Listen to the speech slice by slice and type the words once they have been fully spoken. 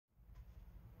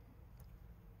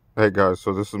Hey guys,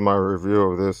 so this is my review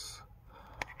of this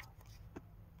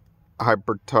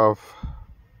hyper tough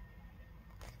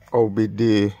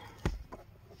OBD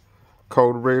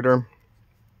code reader.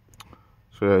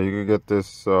 So yeah, you can get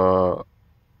this for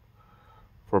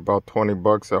about 20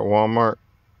 bucks at Walmart.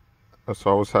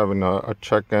 So I was having a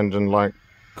check engine light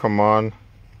come on,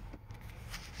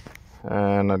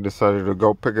 and I decided to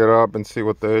go pick it up and see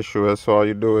what the issue is. So all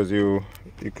you do is you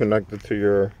connect it to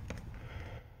your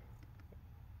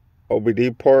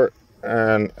OBD port,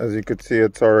 and as you can see,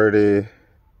 it's already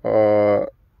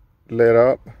lit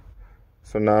up.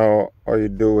 So now all you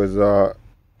do is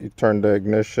you turn the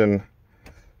ignition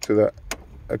to the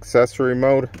accessory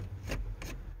mode,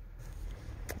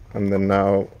 and then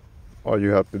now all you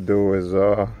have to do is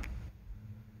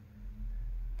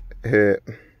hit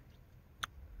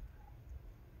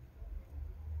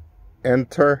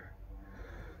enter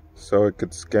so it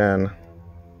could scan.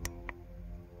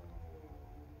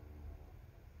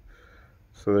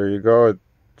 So there you go, it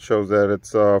shows that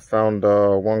it's found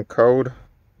one code,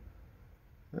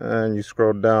 and you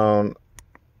scroll down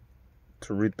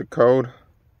to read the code,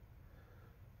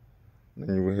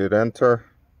 then you hit enter,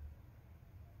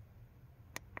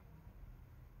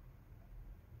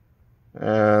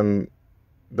 and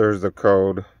there's the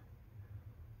code: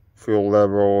 fuel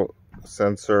level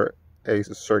sensor A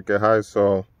circuit high.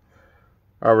 So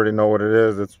I already know what it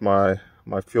is. It's my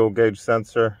fuel gauge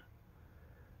sensor.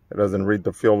 It doesn't read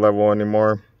the fuel level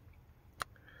anymore,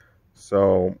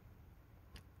 so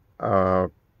I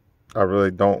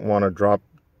really don't want to drop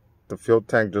the fuel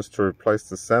tank just to replace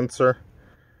the sensor.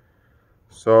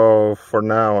 So for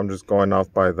now, I'm just going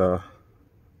off by the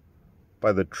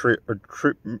trip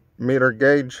meter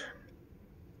gauge,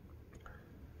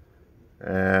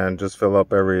 and just fill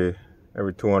up every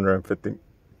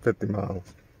 250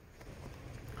 miles.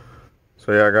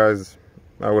 So yeah guys,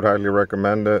 I would highly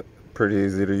recommend it. Pretty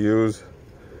easy to use,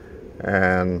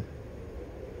 and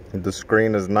the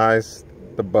screen is nice,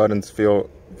 the buttons feel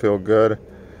good,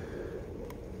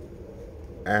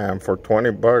 and for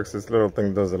 20 bucks this little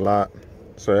thing does a lot.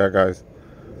 So yeah guys,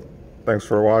 thanks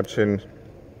for watching.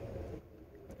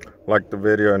 Like the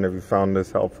video, and if you found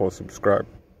this helpful, subscribe.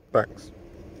 Thanks.